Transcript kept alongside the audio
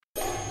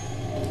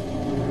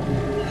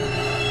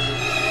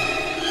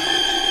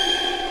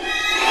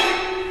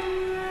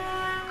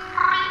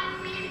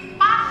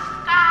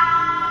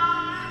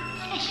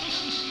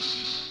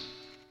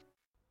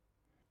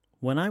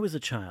When I was a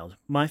child,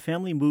 my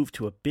family moved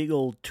to a big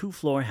old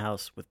 2-floor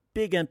house with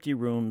big empty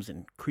rooms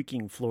and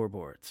creaking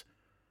floorboards.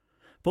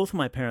 Both of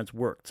my parents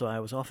worked, so I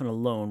was often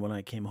alone when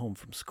I came home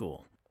from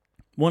school.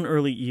 One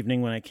early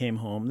evening when I came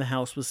home, the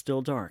house was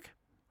still dark.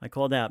 I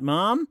called out,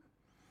 "Mom?"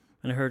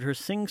 and I heard her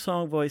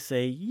sing-song voice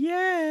say,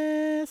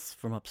 "Yes,"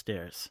 from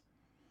upstairs.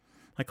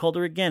 I called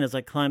her again as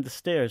I climbed the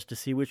stairs to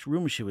see which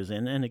room she was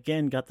in, and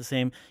again got the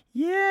same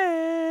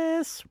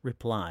 "Yes"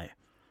 reply.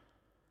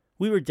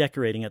 We were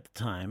decorating at the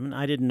time, and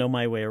I didn't know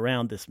my way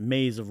around this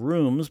maze of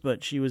rooms,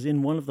 but she was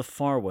in one of the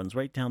far ones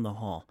right down the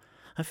hall.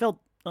 I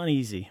felt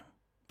uneasy,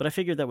 but I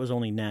figured that was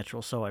only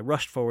natural, so I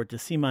rushed forward to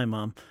see my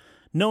mom,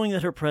 knowing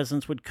that her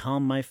presence would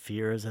calm my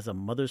fears, as a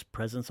mother's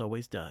presence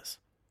always does.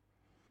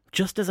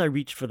 Just as I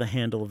reached for the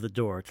handle of the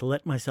door to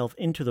let myself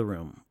into the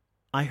room,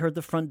 I heard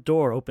the front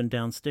door open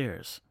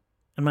downstairs,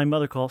 and my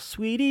mother call,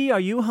 "Sweetie, are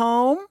you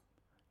home?"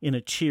 in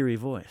a cheery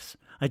voice.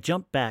 I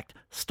jumped back,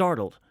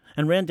 startled,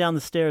 and ran down the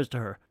stairs to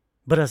her.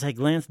 But as I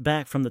glanced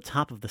back from the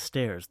top of the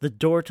stairs, the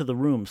door to the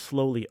room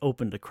slowly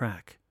opened a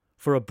crack.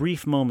 For a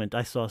brief moment,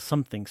 I saw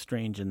something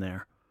strange in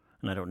there,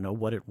 and I don't know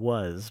what it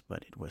was,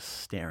 but it was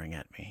staring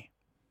at me.